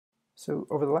So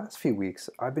over the last few weeks,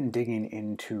 I've been digging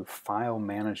into file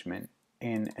management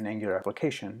in an Angular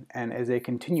application, and as a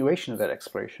continuation of that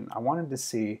exploration, I wanted to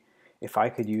see if I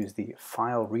could use the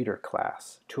FileReader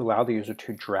class to allow the user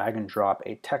to drag and drop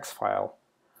a text file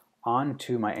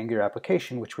onto my Angular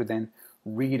application, which would then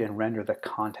read and render the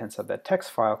contents of that text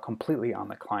file completely on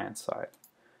the client side.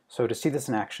 So to see this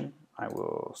in action, I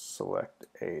will select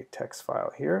a text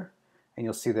file here, and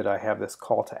you'll see that I have this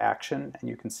call to action, and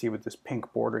you can see with this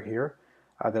pink border here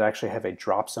that I actually have a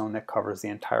drop zone that covers the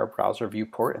entire browser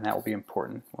viewport, and that will be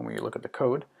important when we look at the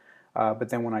code. But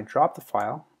then when I drop the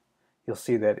file, you'll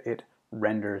see that it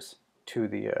renders to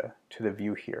the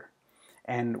view here.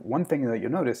 And one thing that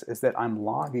you'll notice is that I'm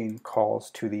logging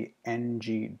calls to the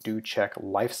ng-do-check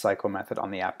lifecycle method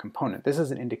on the app component. This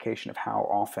is an indication of how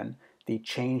often the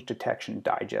change detection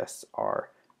digests are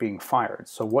being fired.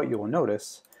 So what you'll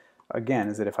notice, again,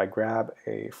 is that if I grab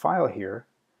a file here,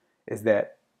 is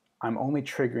that I'm only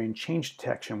triggering change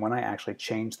detection when I actually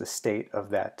change the state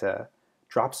of that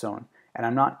drop zone. And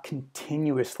I'm not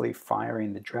continuously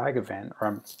firing the drag event,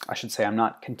 or I should say I'm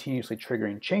not continuously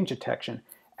triggering change detection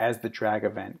as the drag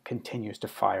event continues to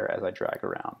fire as I drag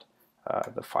around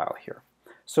the file here.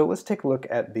 So let's take a look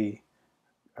at the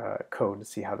code to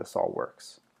see how this all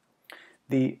works.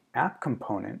 The app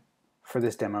component for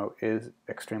this demo is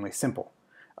extremely simple.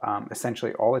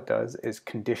 Essentially all it does is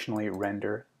conditionally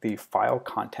render the file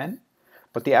content,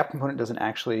 but the app component doesn't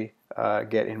actually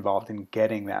get involved in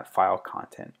getting that file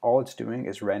content. All it's doing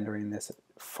is rendering this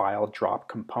file drop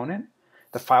component.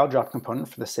 The file drop component,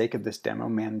 for the sake of this demo,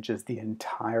 manages the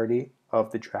entirety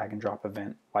of the drag and drop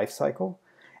event lifecycle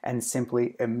and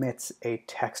simply emits a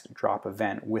text drop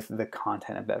event with the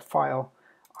content of that file.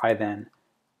 I then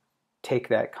take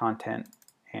that content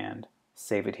and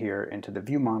save it here into the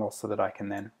view model so that I can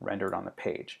then render it on the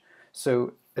page.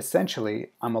 So essentially,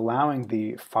 I'm allowing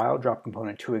the file drop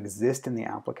component to exist in the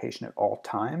application at all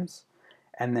times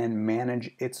and then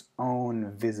manage its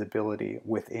own visibility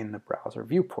within the browser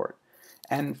viewport.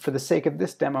 And for the sake of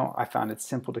this demo, I found it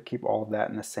simple to keep all of that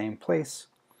in the same place,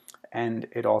 and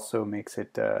it also makes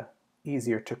it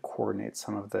easier to coordinate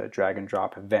some of the drag and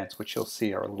drop events, which you'll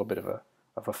see are a little bit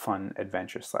of a fun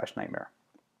adventure / nightmare.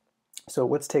 So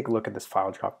let's take a look at this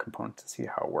file drop component to see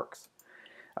how it works.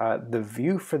 The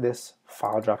view for this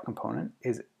file drop component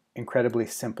is incredibly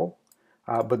simple,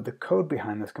 but the code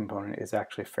behind this component is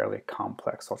actually fairly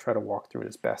complex. I'll try to walk through it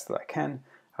as best that I can,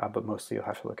 but mostly you'll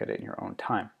have to look at it in your own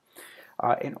time.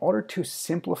 In order to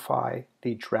simplify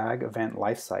the drag event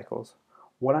life cycles,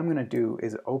 what I'm going to do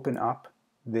is open up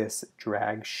this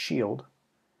drag shield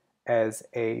as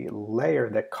a layer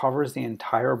that covers the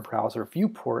entire browser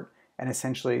viewport and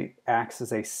essentially acts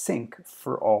as a sink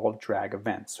for all drag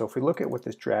events. So if we look at what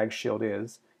this drag shield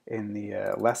is in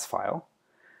the less file,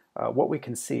 what we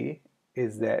can see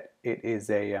is that it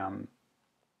is a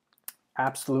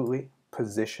absolutely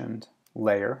positioned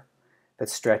layer that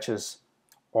stretches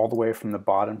all the way from the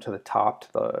bottom to the top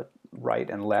to the right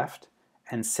and left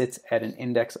and sits at an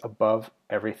index above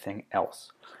everything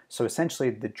else. So essentially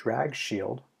the drag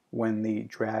shield, when the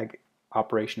drag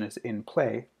operation is in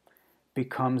play,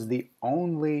 becomes the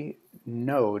only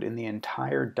node in the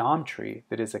entire DOM tree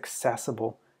that is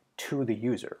accessible to the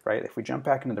user, right? If we jump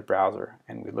back into the browser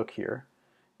and we look here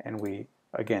and we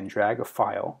again drag a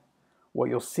file, what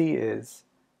you'll see is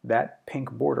that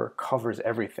pink border covers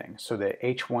everything. So the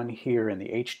H1 here and the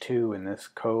H2 and this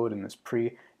code and this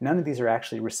pre, none of these are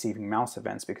actually receiving mouse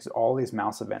events because all these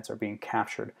mouse events are being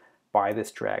captured by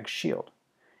this drag shield.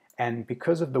 And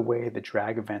because of the way the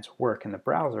drag events work in the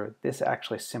browser, this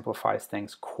actually simplifies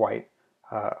things quite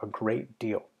a great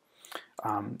deal.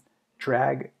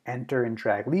 Drag enter and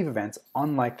drag leave events,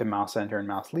 unlike the mouse enter and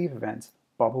mouse leave events,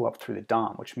 bubble up through the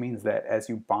DOM, which means that as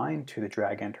you bind to the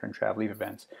drag enter and drag leave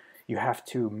events, you have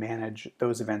to manage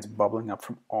those events bubbling up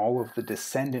from all of the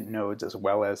descendant nodes as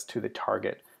well as to the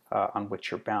target on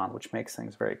which you're bound, which makes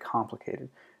things very complicated.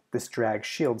 This drag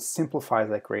shield simplifies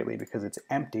that greatly because it's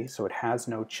empty, so it has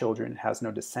no children, it has no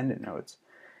descendant nodes,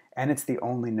 and it's the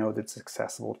only node that's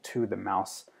accessible to the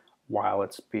mouse while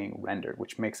it's being rendered,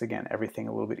 which makes, again, everything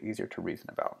a little bit easier to reason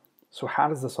about. So how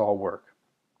does this all work?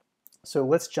 So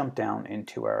let's jump down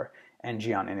into our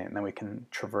ng on init, and then we can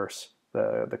traverse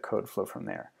the code flow from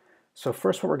there. So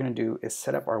first what we're going to do is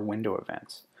set up our window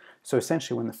events. So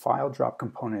essentially when the file drop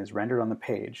component is rendered on the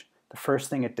page, the first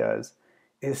thing it does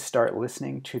is start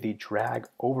listening to the drag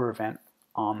over event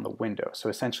on the window. So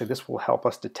essentially this will help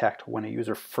us detect when a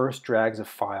user first drags a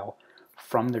file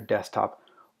from their desktop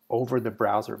over the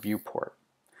browser viewport.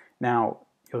 Now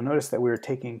you'll notice that we're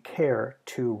taking care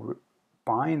to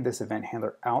bind this event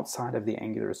handler outside of the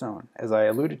Angular zone. As I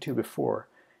alluded to before,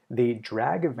 the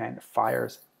drag event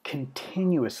fires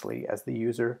continuously as the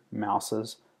user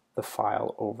mouses the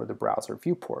file over the browser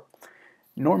viewport.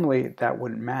 Normally that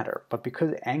wouldn't matter, but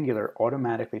because Angular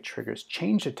automatically triggers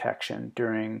change detection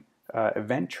during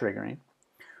event triggering,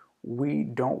 we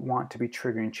don't want to be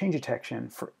triggering change detection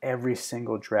for every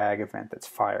single drag event that's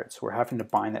fired. So we're having to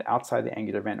bind that outside the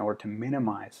Angular event in order to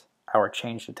minimize our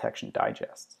change detection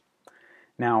digests.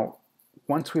 Now,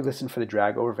 once we listen for the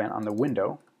drag over event on the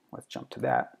window, let's jump to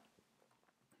that.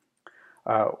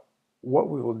 What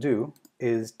we will do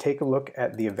is take a look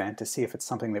at the event to see if it's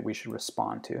something that we should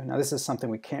respond to. Now, this is something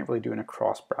we can't really do in a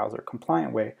cross-browser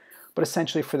compliant way, but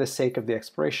essentially for the sake of the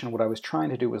exploration, what I was trying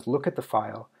to do was look at the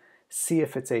file, see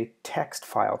if it's a text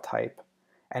file type,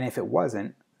 and if it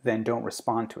wasn't, then don't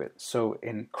respond to it. So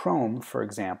in Chrome, for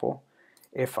example,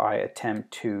 if I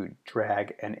attempt to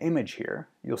drag an image here,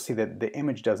 you'll see that the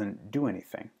image doesn't do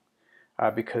anything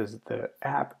because the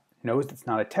app knows it's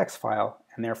not a text file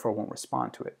and therefore won't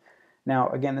respond to it. Now,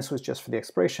 again, this was just for the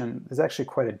exploration. There's actually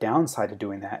quite a downside to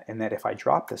doing that, in that if I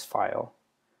drop this file,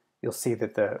 you'll see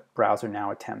that the browser now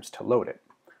attempts to load it.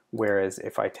 Whereas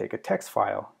if I take a text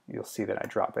file, you'll see that I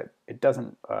drop it. It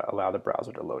doesn't allow the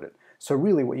browser to load it. So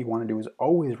really what you want to do is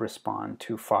always respond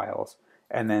to files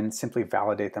and then simply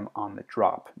validate them on the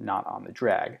drop, not on the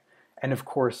drag. And of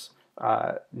course,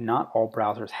 not all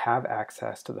browsers have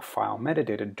access to the file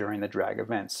metadata during the drag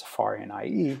event. Safari and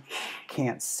IE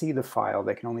can't see the file.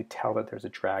 They can only tell that there's a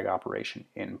drag operation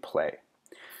in play.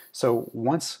 So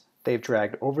once they've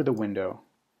dragged over the window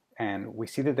and we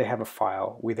see that they have a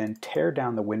file, we then tear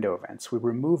down the window events. We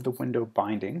remove the window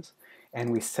bindings and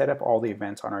we set up all the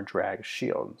events on our drag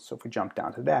shield. So if we jump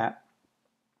down to that,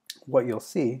 what you'll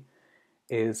see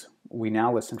is we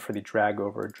now listen for the drag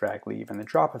over, drag leave, and the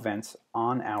drop events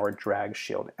on our drag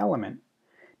shield element.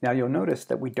 Now you'll notice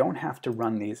that we don't have to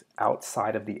run these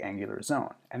outside of the Angular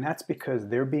zone, and that's because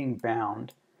they're being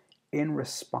bound in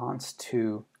response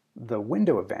to the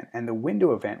window event, and the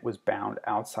window event was bound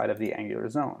outside of the Angular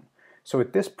zone. So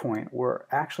at this point, we're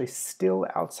actually still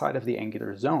outside of the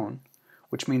Angular zone,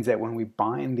 which means that when we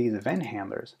bind these event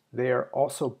handlers, they are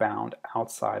also bound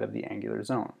outside of the Angular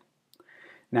zone.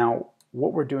 Now,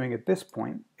 what we're doing at this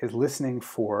point is listening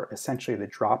for essentially the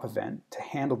drop event to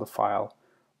handle the file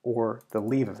or the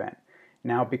leave event.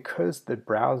 Now, because the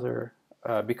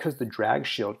drag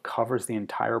shield covers the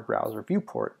entire browser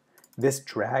viewport, this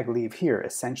drag leave here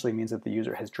essentially means that the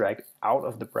user has dragged out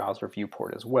of the browser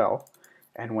viewport as well.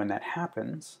 And when that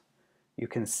happens, you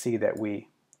can see that we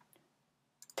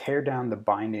tear down the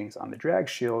bindings on the drag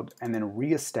shield and then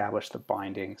reestablish the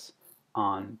bindings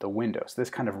on the window. So this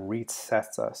kind of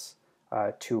resets us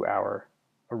to our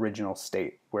original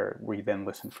state where we then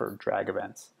listen for drag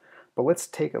events. But let's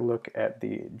take a look at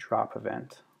the drop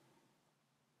event.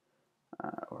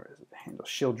 Or is it the handle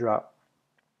shield drop?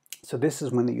 So this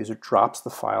is when the user drops the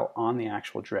file on the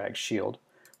actual drag shield.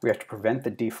 We have to prevent the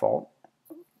default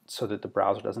so that the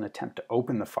browser doesn't attempt to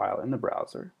open the file in the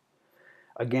browser.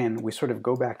 Again, we sort of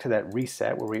go back to that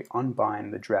reset where we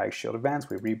unbind the drag shield events,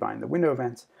 we rebind the window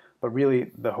events, but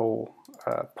really the whole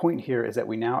point here is that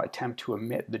we now attempt to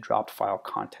omit the dropped file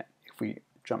content. If we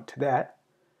jump to that,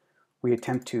 we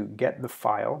attempt to get the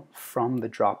file from the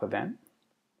drop event,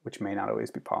 which may not always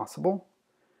be possible.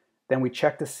 Then we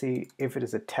check to see if it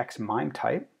is a text MIME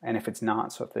type, and if it's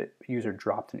not, so if the user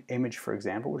dropped an image, for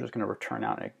example, we're just going to return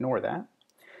out and ignore that.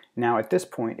 Now at this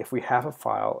point, if we have a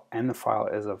file and the file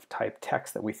is of type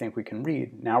text that we think we can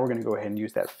read, now we're going to go ahead and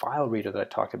use that file reader that I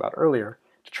talked about earlier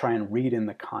to try and read in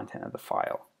the content of the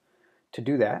file. To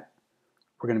do that,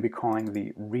 we're going to be calling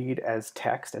the read as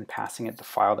text and passing it the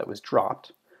file that was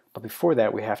dropped. But before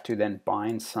that, we have to then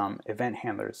bind some event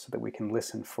handlers so that we can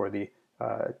listen for the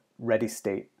ready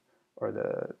state or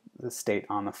the state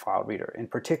on the file reader. In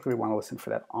particular, we want to listen for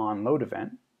that onload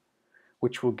event,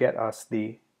 which will get us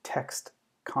the text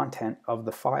content of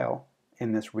the file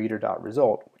in this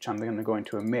reader.result, which I'm going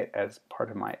to emit as part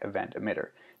of my event emitter.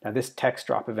 Now this text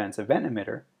drop events event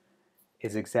emitter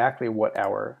is exactly what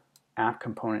our app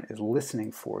component is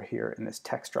listening for here in this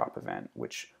text drop event,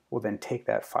 which will then take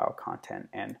that file content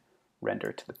and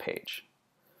render to the page.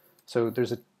 So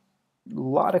there's a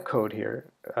lot of code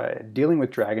here. Dealing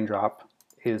with drag and drop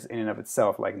is in and of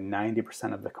itself like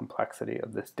 90% of the complexity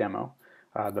of this demo.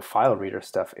 The file reader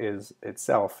stuff is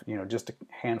itself, just a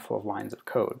handful of lines of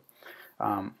code.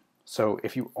 So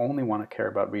if you only want to care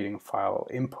about reading file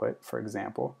input, for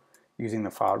example, using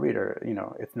the file reader,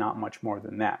 it's not much more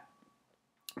than that.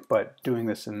 But doing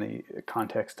this in the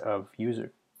context of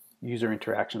user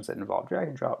interactions that involve drag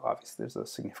and drop, obviously there's a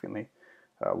significantly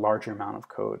larger amount of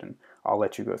code, and I'll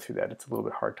let you go through that. It's a little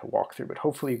bit hard to walk through, but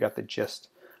hopefully you got the gist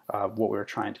what we were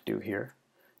trying to do here.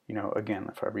 You know, again,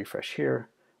 if I refresh here,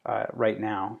 right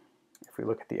now, if we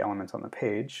look at the elements on the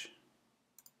page,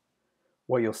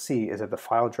 what you'll see is that the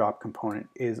file drop component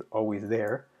is always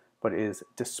there, but is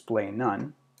display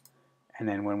none. And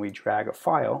then when we drag a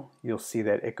file, you'll see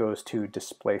that it goes to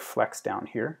display flex down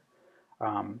here.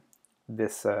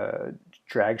 This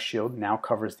drag shield now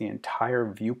covers the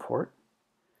entire viewport,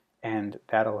 and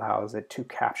that allows it to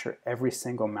capture every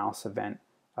single mouse event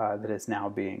that is now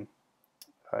being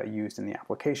used in the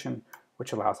application,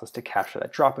 which allows us to capture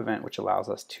that drop event, which allows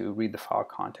us to read the file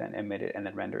content, emit it, and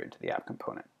then render it into the app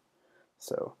component.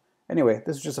 So anyway,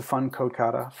 this is just a fun code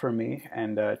kata for me,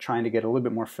 and trying to get a little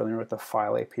bit more familiar with the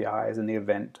file APIs and the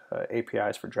event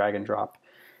APIs for drag and drop.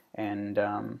 And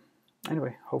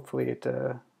anyway, hopefully it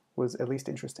was at least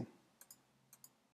interesting.